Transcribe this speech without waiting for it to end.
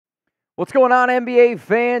What's going on, NBA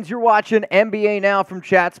fans? You're watching NBA Now from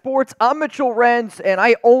Chat Sports. I'm Mitchell Renz, and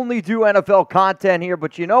I only do NFL content here,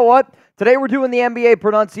 but you know what? Today we're doing the NBA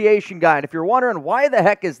pronunciation guide. If you're wondering why the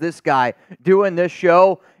heck is this guy doing this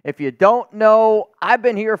show, if you don't know, I've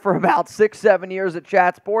been here for about 6-7 years at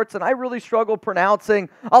Chat Sports, and I really struggle pronouncing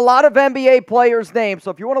a lot of NBA players' names.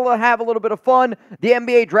 So if you want to have a little bit of fun, the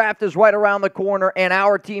NBA draft is right around the corner, and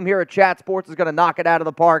our team here at Chat Sports is going to knock it out of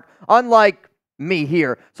the park, unlike me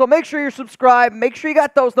here. So make sure you're subscribed. Make sure you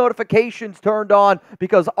got those notifications turned on,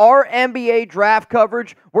 because our NBA draft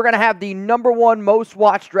coverage, we're going to have the #1 most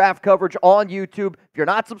watched draft coverage on YouTube. If you're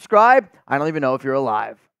not subscribed, I don't even know if you're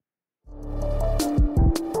alive.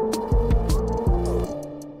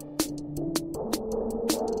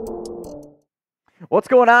 What's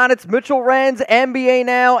going on? It's Mitchell Renz, NBA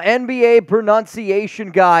Now, NBA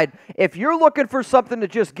Pronunciation Guide. If you're looking for something to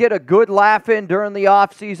just get a good laugh in during the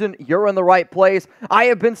offseason, you're in the right place. I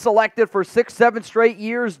have been selected for 6-7 straight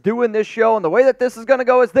years doing this show, and the way that this is going to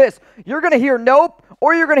go is this. You're going to hear nope,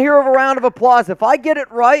 or you're going to hear a round of applause. If I get it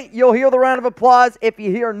right, you'll hear the round of applause. If you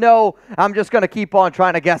hear no, I'm just going to keep on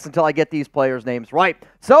trying to guess until I get these players' names right.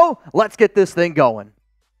 So, let's get this thing going.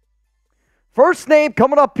 First name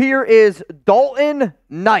coming up here is Dalton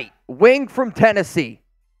Knecht, wing from Tennessee.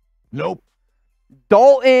 Nope.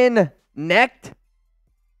 Dalton Knecht.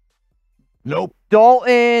 Nope.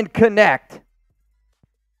 Dalton Knecht.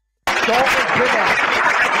 Dalton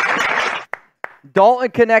Knecht. Dalton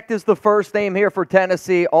Knecht is the first name here for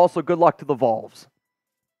Tennessee. Also, good luck to the Vols.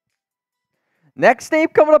 Next name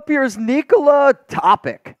coming up here is Nikola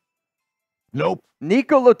TOE-PIC. Nope.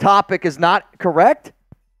 Nikola TOE-PIC is not correct.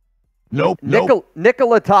 Nope.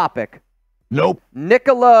 Nikola TOE-PIC. Nope.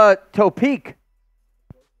 Nikola TOE-PIC.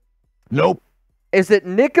 Nope. Is it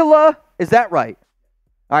Nikola? Is that right?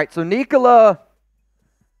 All right, so Nikola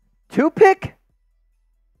TOE-PIC?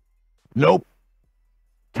 Nope.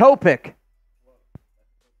 TOE-PIC.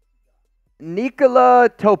 Nikola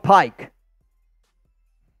TOE-PIC.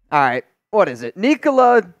 All right, what is it?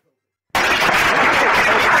 Nikola.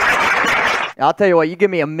 I'll tell you what, you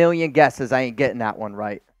give me a million guesses, I ain't getting that one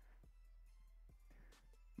right.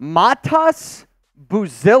 MAH-TOSS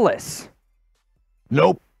Buzelis.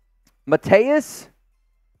 Nope. Mateus?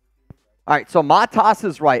 All right, so MAH-TOSS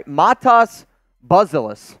is right. MAH-TOSS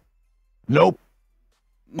Buzelis. Nope.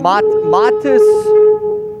 Matis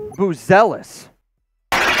Buzelis.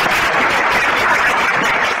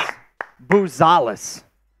 Buzelis.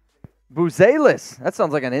 Buzelis. That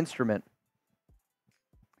sounds like an instrument.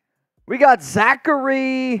 We got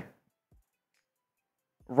Zaccharie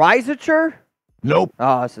Risacher. Nope.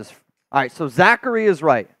 Oh, this is all right. So Zaccharie is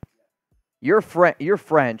right. You're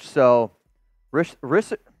French, so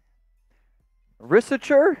Risacher.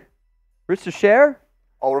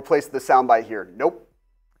 I'll replace the soundbite here. Nope.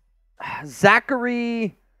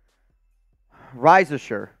 Zaccharie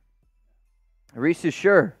Risacher.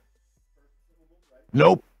 Risacher.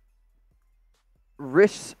 Nope.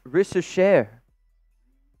 Risacher.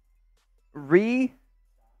 REE-SAH?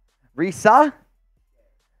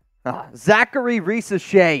 Zaccharie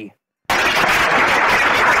Risacher.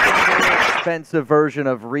 Expensive version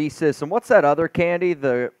of Reese's. And what's that other candy?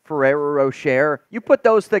 The Ferrero Rocher. You put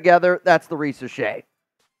those together, that's the Risacher.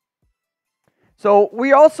 So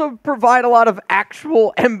we also provide a lot of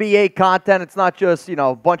actual NBA content. It's not just, you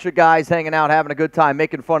know, a bunch of guys hanging out, having a good time,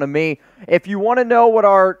 making fun of me. If you want to know what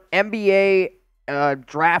our NBA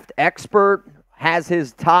draft expert has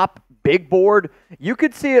his top big board, you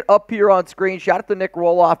could see it up here on screen. Shout out to Nick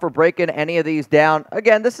Roloff for breaking any of these down.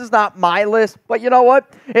 Again, this is not my list, but you know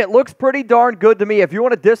what? It looks pretty darn good to me. If you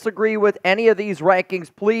want to disagree with any of these rankings,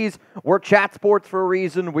 please, we're Chat Sports for a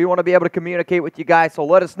reason. We want to be able to communicate with you guys, so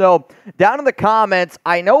let us know down in the comments.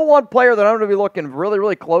 I know one player that I'm going to be looking really,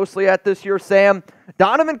 really closely at this year, Sam.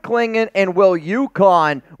 Donovan Clingan and will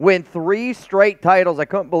UConn win 3 straight titles? I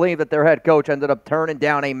couldn't believe that their head coach ended up turning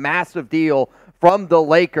down a massive deal from the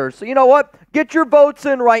Lakers. So you know what? Get your votes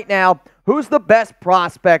in right now. Who's the best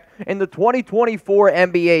prospect in the 2024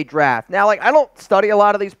 NBA draft? Now, I don't study a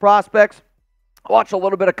lot of these prospects. I watch a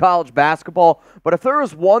little bit of college basketball. But if there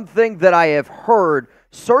is one thing that I have heard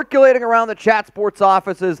circulating around the Chat Sports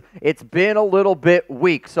offices, it's been a little bit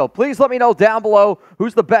weak. So please let me know down below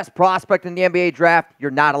who's the best prospect in the NBA draft. You're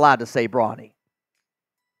not allowed to say Bronny.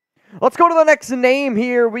 Let's go to the next name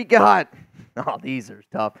here. We got, oh, these are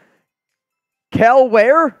tough. Kel'el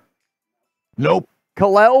Ware? Nope.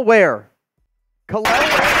 Kel'el Ware. Kel'el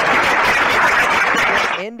Ware.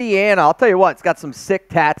 Indiana. I'll tell you what, it's got some sick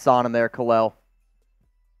tats on him there, Kel'el.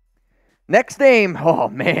 Next name, oh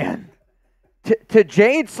man.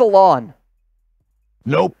 Tidjane.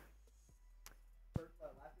 Nope.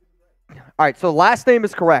 All right, so last name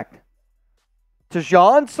is correct.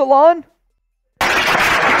 Tidjane Salon?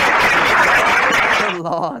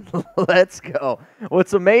 Salon. Let's go.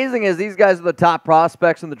 What's amazing is these guys are the top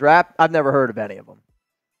prospects in the draft. I've never heard of any of them.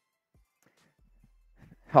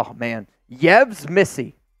 Oh, man. Yevs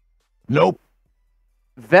Missy. Nope.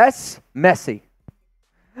 Ves Messi.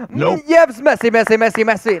 Nope. Yevs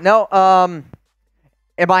Messi. No,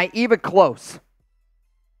 am I even close?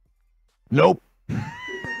 Nope.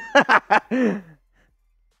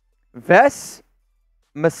 Ves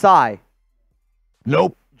Masai.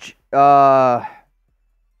 Nope.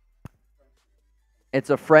 It's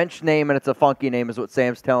a French name and it's a funky name is what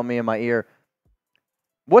Sam's telling me in my ear.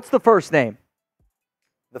 What's the first name?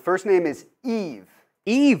 The first name is Eve.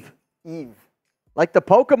 Eve. Eve. Like the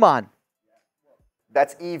Pokemon.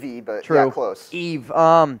 That's Evie, but True. yeah, close. Eve.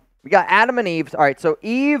 We got Adam and Eve. All right, so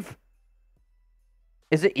Eve.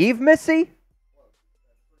 Is it Eve Missy?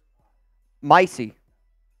 Micey.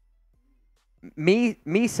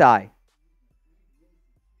 MEE-SEE.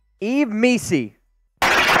 Eve MEE-SEE.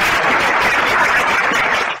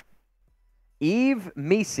 Eve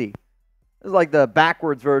MEE-SEE. This is like the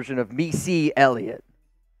backwards version of Missy Elliott.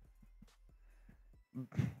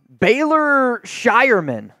 BAY-LURR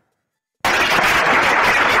Shireman. I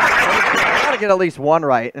gotta get at least one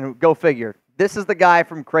right, and go figure. This is the guy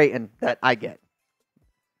from Creighton that I get.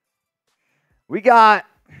 We got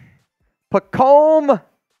PAH-COMB,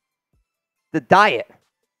 the diet.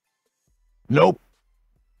 Nope.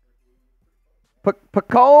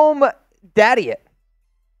 PAH-COMB, Daddy-It.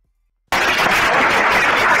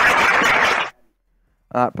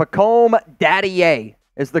 PAH-COMB, Daddy-A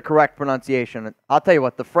is the correct pronunciation. I'll tell you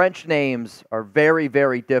what, the French names are very,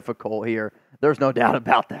 very difficult here. There's no doubt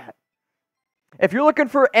about that. If you're looking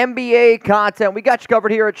for NBA content, we got you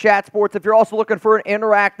covered here at Chat Sports. If you're also looking for an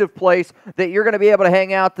interactive place that you're going to be able to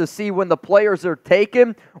hang out to see when the players are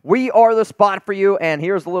taken, we are the spot for you. And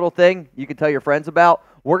here's a little thing you can tell your friends about.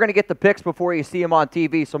 We're going to get the picks before you see them on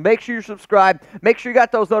TV. So make sure you subscribe. Make sure you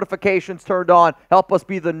got those notifications turned on. Help us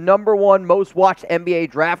be the #1 most watched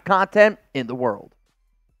NBA draft content in the world.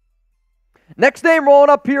 Next name rolling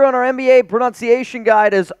up here on our NBA pronunciation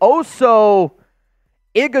guide is Oso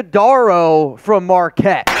EE-GO-DAW-ROH from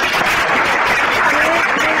Marquette.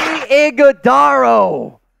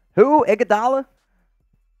 EE-GO-DAW-ROH. Who? Iguodala?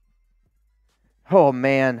 Oh,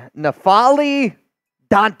 man. N'Faly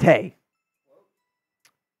Dante.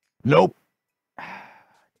 Nope.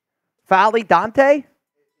 N'Faly Dante?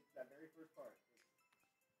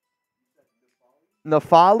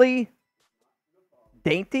 N'Faly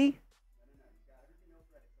Dainty?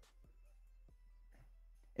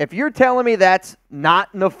 If you're telling me that's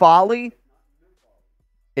not N'Faly,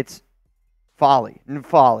 it's Folly.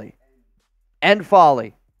 N'Faly.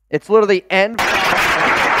 N'Faly. It's literally N'Faly.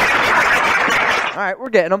 All right, we're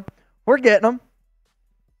getting them. We're getting them.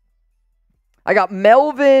 I got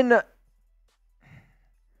MELL-VIN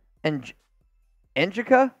and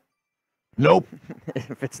EE-GO-DAW? Nope.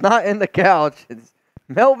 If it's not in the couch, it's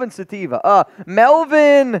MELL-VIN Sativa.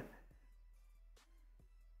 MELL-VIN.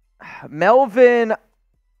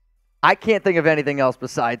 I can't think of anything else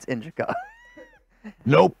besides EE-GO-DAW.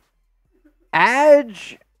 Nope.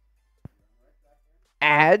 AH-JEEN-KA.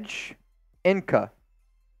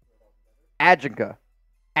 AH-JEEN-KA.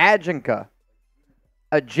 AH-JEEN-KA.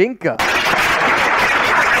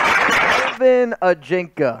 MELL-VIN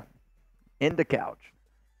AH-JEEN-KA. In the couch.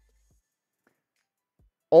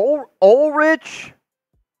 ULL-RICH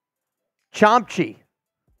CHOM-CHAY.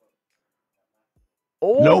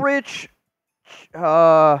 ULL-RICH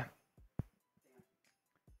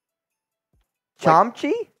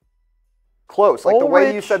CHOM-CHAY? Close. Like the way you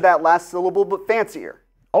ULL-RICH. said that last syllable, but fancier.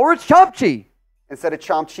 ULL-RICH CHOM-CHAY. Instead of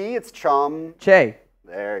Chom-Chi, it's Chom. Chay.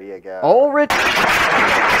 There you go. ULL-RICH.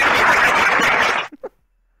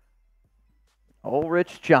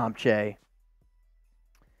 ULL-RICH CHOM-CHAY.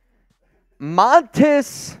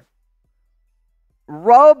 MAHN-TAHS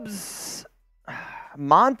rubs.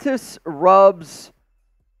 MAHN-TAHS rubs.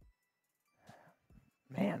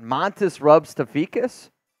 Man, MAHN-TAHS rubs to ficus?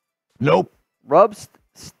 Nope. Rubs.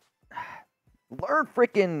 Learn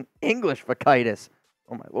freaking English, Vacitis.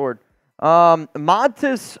 Oh, my Lord.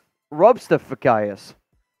 MAHN-TAHS rubs to ficus.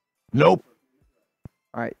 Nope.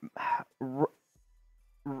 All right.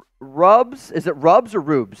 Rubs. Is it rubs or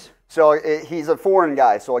rubes? So he's a foreign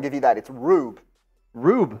guy, so I'll give you that. It's Roob.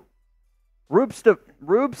 Roob.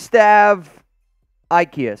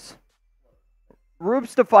 ROOB-STA-VEE-SEE-US.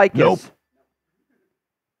 ROOB-STA-VEE-SEE-US. Nope.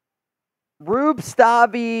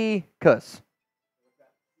 ROOB-STA-VEE-SEE-US.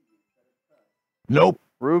 Nope.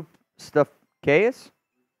 ROOB-STA-VEE-SEE-US?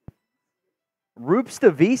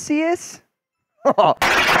 ROOB-STA-VEE-SEE-US?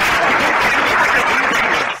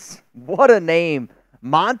 What a name.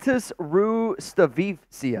 MAHN-TAHS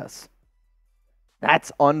ROOB-STA-VEE-SEE-US.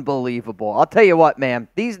 That's unbelievable. I'll tell you what, man.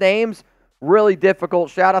 These names, really difficult.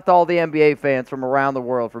 Shout out to all the NBA fans from around the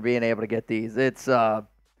world for being able to get these. It's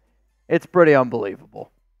pretty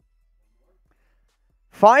unbelievable.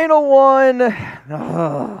 Final one.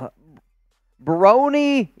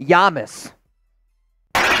 BRON-KNEE Yamis.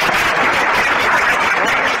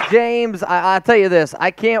 James, I'll tell you this.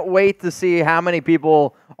 I can't wait to see how many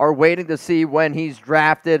people are waiting to see when he's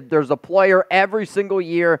drafted. There's a player every single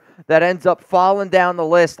year that ends up falling down the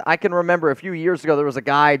list. I can remember a few years ago there was a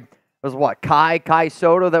guy, it was what, Kai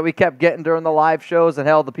Soto that we kept getting during the live shows, and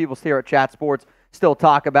hell, the people here at Chat Sports still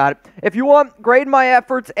talk about it. If you want, grade my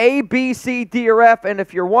efforts, A, B, C, D, or F, and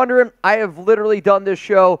if you're wondering, I have literally done this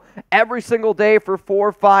show every single day for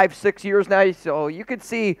 4, 5, 6 years now, so you can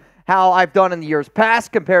see how I've done in the years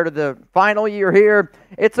past compared to the final year here.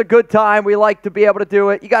 It's a good time. We like to be able to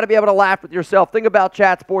do it. You got to be able to laugh with yourself. Think about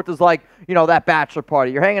Chat Sports as like, you know, that bachelor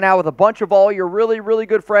party. You're hanging out with a bunch of all your really, really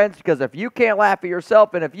good friends, because if you can't laugh at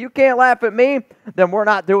yourself and if you can't laugh at me, then we're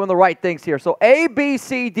not doing the right things here. So A, B,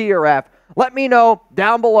 C, D, or F. Let me know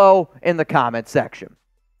down below in the comment section.